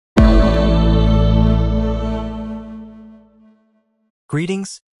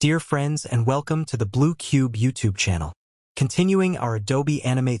Greetings, dear friends, and welcome to the Blue Cube YouTube channel. Continuing our Adobe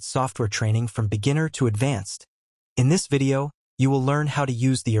Animate software training from beginner to advanced. In this video, you will learn how to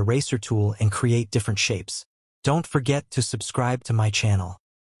use the eraser tool and create different shapes. Don't forget to subscribe to my channel.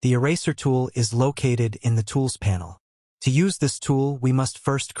 The eraser tool is located in the Tools panel. To use this tool, we must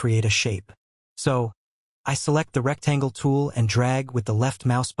first create a shape. So, I select the rectangle tool and drag with the left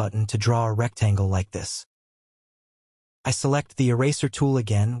mouse button to draw a rectangle like this. I select the eraser tool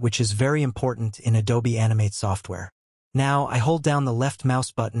again, which is very important in Adobe Animate software. Now I hold down the left mouse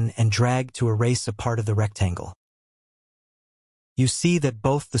button and drag to erase a part of the rectangle. You see that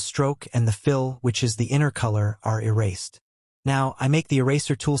both the stroke and the fill, which is the inner color, are erased. Now I make the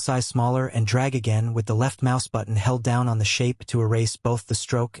eraser tool size smaller and drag again with the left mouse button held down on the shape to erase both the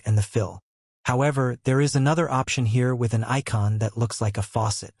stroke and the fill. However, there is another option here with an icon that looks like a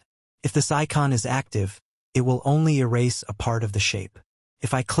faucet. If this icon is active, it will only erase a part of the shape.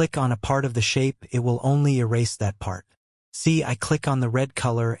 If I click on a part of the shape, it will only erase that part. See, I click on the red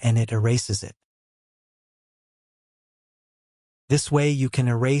color and it erases it. This way you can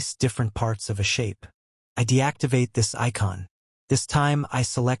erase different parts of a shape. I deactivate this icon. This time I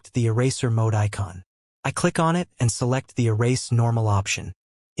select the eraser mode icon. I click on it and select the erase normal option.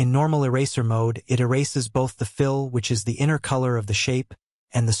 In normal eraser mode, it erases both the fill, which is the inner color of the shape,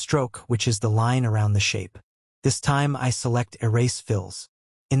 and the stroke, which is the line around the shape. This time I select Erase Fills.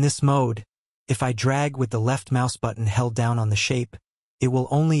 In this mode, if I drag with the left mouse button held down on the shape, it will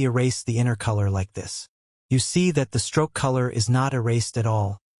only erase the inner color like this. You see that the stroke color is not erased at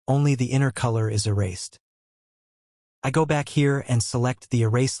all, only the inner color is erased. I go back here and select the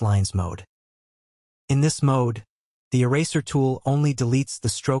Erase Lines mode. In this mode, the eraser tool only deletes the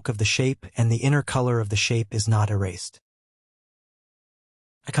stroke of the shape and the inner color of the shape is not erased.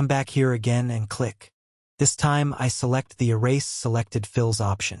 I come back here again and click. This time I select the Erase Selected Fills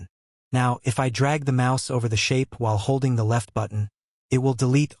option. Now, if I drag the mouse over the shape while holding the left button, it will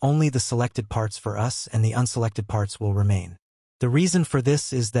delete only the selected parts for us and the unselected parts will remain. The reason for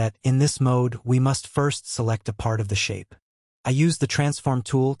this is that in this mode, we must first select a part of the shape. I use the Transform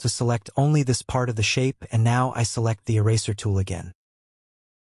tool to select only this part of the shape, and now I select the Eraser tool again.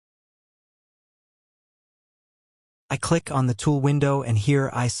 I click on the tool window and here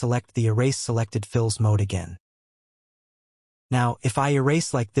I select the Erase Selected Fills mode again. Now, if I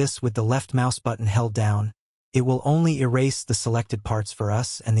erase like this with the left mouse button held down, it will only erase the selected parts for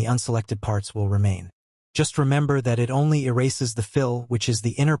us and the unselected parts will remain. Just remember that it only erases the fill, which is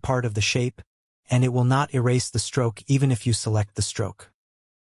the inner part of the shape, and it will not erase the stroke even if you select the stroke.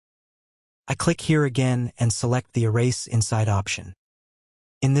 I click here again and select the Erase Inside option.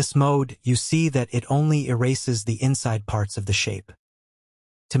 In this mode, you see that it only erases the inside parts of the shape.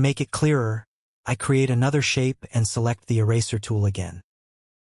 To make it clearer, I create another shape and select the Eraser tool again.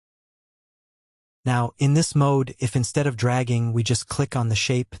 Now, in this mode, if instead of dragging we just click on the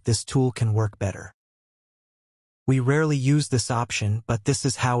shape, this tool can work better. We rarely use this option, but this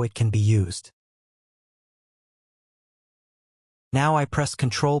is how it can be used. Now I press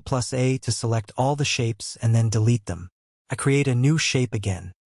Ctrl+A to select all the shapes and then delete them. I create a new shape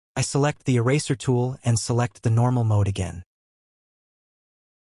again. I select the Eraser tool and select the normal mode again.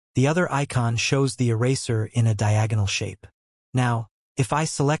 The other icon shows the eraser in a diagonal shape. Now, if I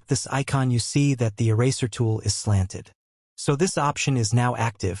select this icon, you see that the Eraser tool is slanted. So this option is now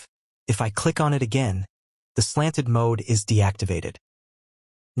active. If I click on it again, the slanted mode is deactivated.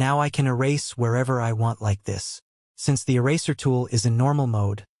 Now I can erase wherever I want like this. Since the Eraser tool is in normal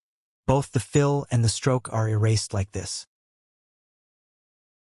mode, both the fill and the stroke are erased like this.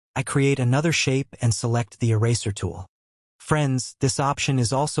 I create another shape and select the Eraser tool. Friends, this option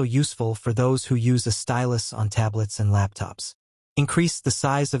is also useful for those who use a stylus on tablets and laptops. Increase the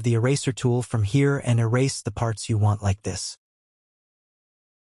size of the Eraser tool from here and erase the parts you want like this.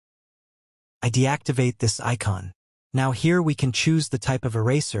 I deactivate this icon. Now here we can choose the type of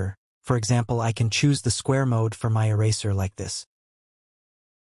eraser. For example, I can choose the square mode for my eraser like this.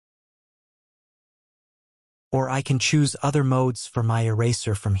 Or I can choose other modes for my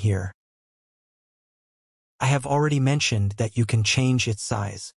eraser from here. I have already mentioned that you can change its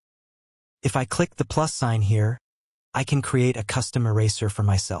size. If I click the plus sign here, I can create a custom eraser for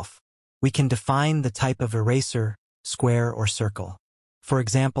myself. We can define the type of eraser, square or circle. For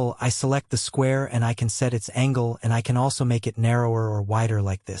example, I select the square and I can set its angle and I can also make it narrower or wider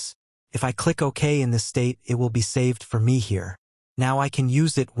like this. If I click OK in this state, it will be saved for me here. Now I can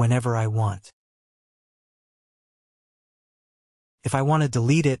use it whenever I want. If I want to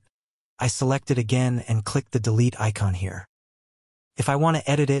delete it, I select it again and click the delete icon here. If I want to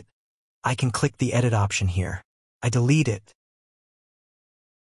edit it, I can click the edit option here. I delete it.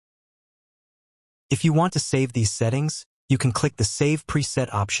 If you want to save these settings, you can click the Save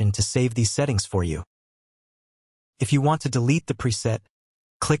Preset option to save these settings for you. If you want to delete the preset,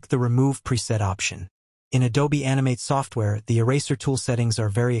 click the Remove Preset option. In Adobe Animate software, the eraser tool settings are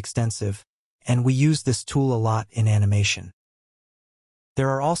very extensive, and we use this tool a lot in animation.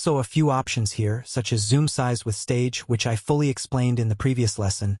 There are also a few options here, such as zoom size with stage, which I fully explained in the previous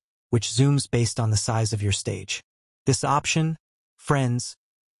lesson, which zooms based on the size of your stage. This option, friends,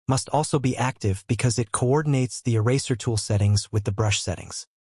 must also be active because it coordinates the eraser tool settings with the brush settings.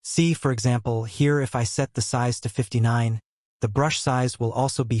 See, for example, here if I set the size to 59, the brush size will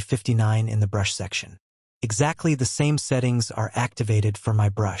also be 59 in the brush section. Exactly the same settings are activated for my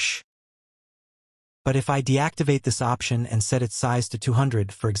brush. But if I deactivate this option and set its size to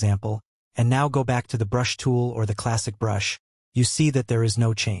 200, for example, and now go back to the brush tool or the classic brush, you see that there is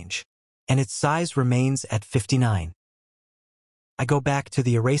no change. And its size remains at 59. I go back to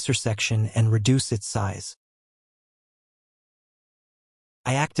the eraser section and reduce its size.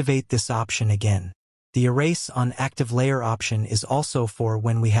 I activate this option again. The Erase on Active Layer option is also for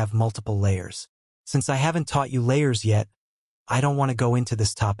when we have multiple layers. Since I haven't taught you layers yet, I don't want to go into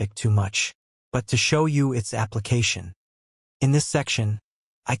this topic too much, but to show you its application. In this section,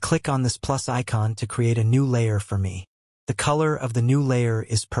 I click on this plus icon to create a new layer for me. The color of the new layer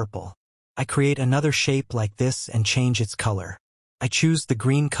is purple. I create another shape like this and change its color. I choose the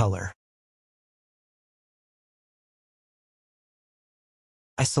green color.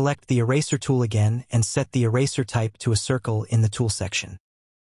 I select the eraser tool again and set the eraser type to a circle in the tool section.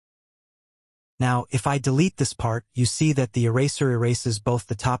 Now, if I delete this part, you see that the eraser erases both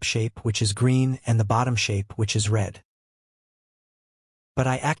the top shape, which is green, and the bottom shape, which is red. But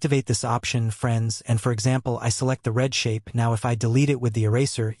I activate this option, friends, and for example, I select the red shape. Now if I delete it with the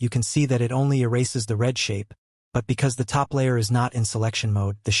eraser, you can see that it only erases the red shape, but because the top layer is not in selection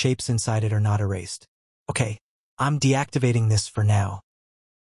mode, the shapes inside it are not erased. Okay, I'm deactivating this for now.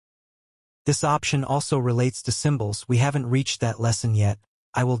 This option also relates to symbols. We haven't reached that lesson yet.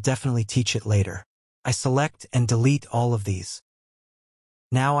 I will definitely teach it later. I select and delete all of these.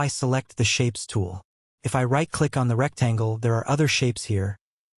 Now I select the Shapes tool. If I right-click on the rectangle, there are other shapes here,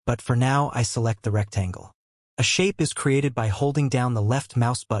 but for now I select the rectangle. A shape is created by holding down the left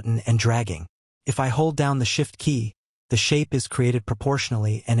mouse button and dragging. If I hold down the Shift key, the shape is created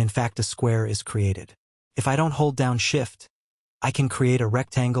proportionally and in fact a square is created. If I don't hold down Shift, I can create a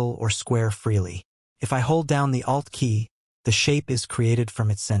rectangle or square freely. If I hold down the Alt key, the shape is created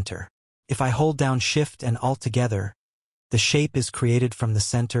from its center. If I hold down Shift and Alt together, the shape is created from the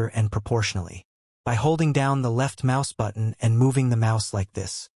center and proportionally. By holding down the left mouse button and moving the mouse like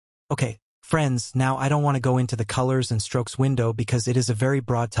this. Okay, friends, now I don't want to go into the colors and strokes window because it is a very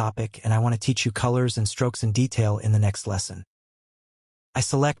broad topic and I want to teach you colors and strokes in detail in the next lesson. I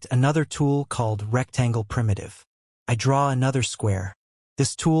select another tool called Rectangle Primitive. I draw another square.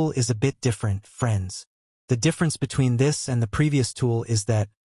 This tool is a bit different, friends. The difference between this and the previous tool is that,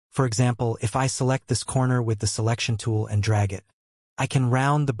 for example, if I select this corner with the selection tool and drag it, I can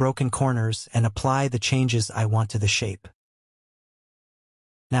round the broken corners and apply the changes I want to the shape.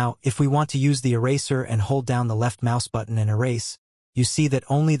 Now, if we want to use the eraser and hold down the left mouse button and erase, you see that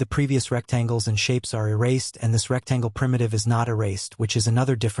only the previous rectangles and shapes are erased and this rectangle primitive is not erased, which is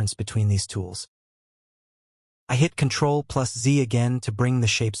another difference between these tools. I hit Ctrl plus Z again to bring the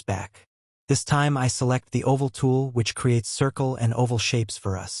shapes back. This time I select the oval tool, which creates circle and oval shapes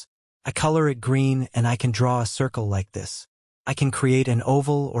for us. I color it green and I can draw a circle like this. I can create an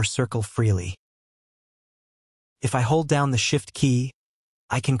oval or circle freely. If I hold down the Shift key,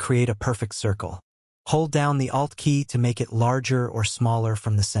 I can create a perfect circle. Hold down the Alt key to make it larger or smaller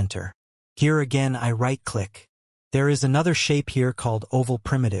from the center. Here again I right-click. There is another shape here called Oval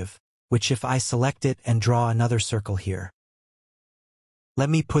Primitive, which if I select it and draw another circle here. Let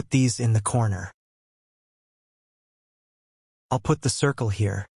me put these in the corner. I'll put the circle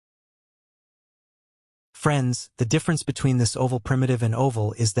here. Friends, the difference between this oval primitive and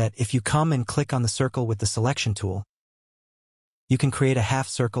oval is that if you come and click on the circle with the selection tool, you can create a half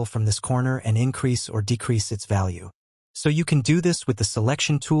circle from this corner and increase or decrease its value. So you can do this with the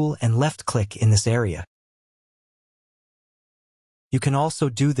selection tool and left-click in this area. You can also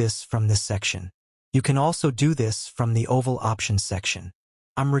do this from this section. You can also do this from the oval options section.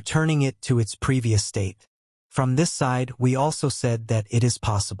 I'm returning it to its previous state. From this side, we also said that it is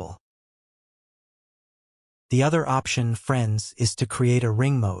possible. The other option, friends, is to create a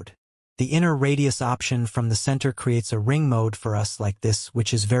ring mode. The inner radius option from the center creates a ring mode for us like this,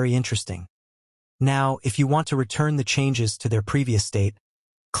 which is very interesting. Now, if you want to return the changes to their previous state,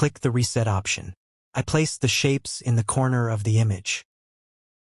 click the Reset option. I place the shapes in the corner of the image.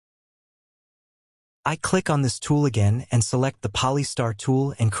 I click on this tool again and select the polystar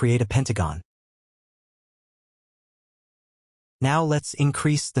tool and create a pentagon. Now let's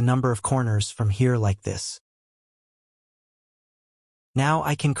increase the number of corners from here like this. Now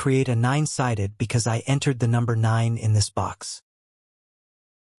I can create a 9-sided because I entered the number 9 in this box.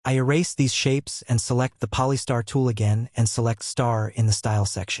 I erase these shapes and select the polystar tool again and select star in the style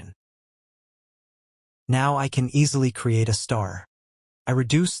section. Now I can easily create a star. I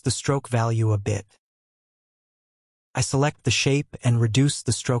reduce the stroke value a bit. I select the shape and reduce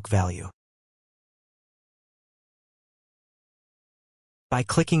the stroke value. By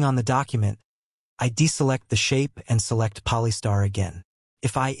clicking on the document, I deselect the shape and select polystar again.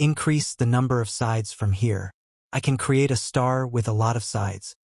 If I increase the number of sides from here, I can create a star with a lot of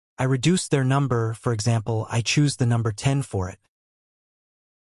sides. I reduce their number, for example, I choose the number 10 for it.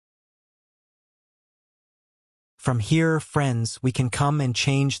 From here, friends, we can come and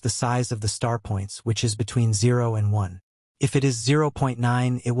change the size of the star points, which is between 0 and 1. If it is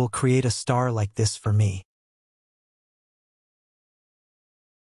 0.9, it will create a star like this for me.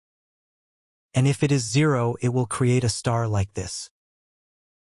 And if it is 0, it will create a star like this.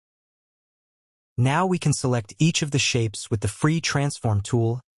 Now we can select each of the shapes with the free transform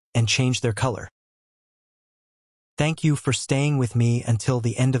tool and change their color. Thank you for staying with me until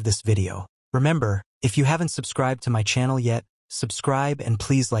the end of this video. Remember, if you haven't subscribed to my channel yet, subscribe and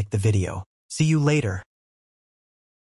please like the video. See you later.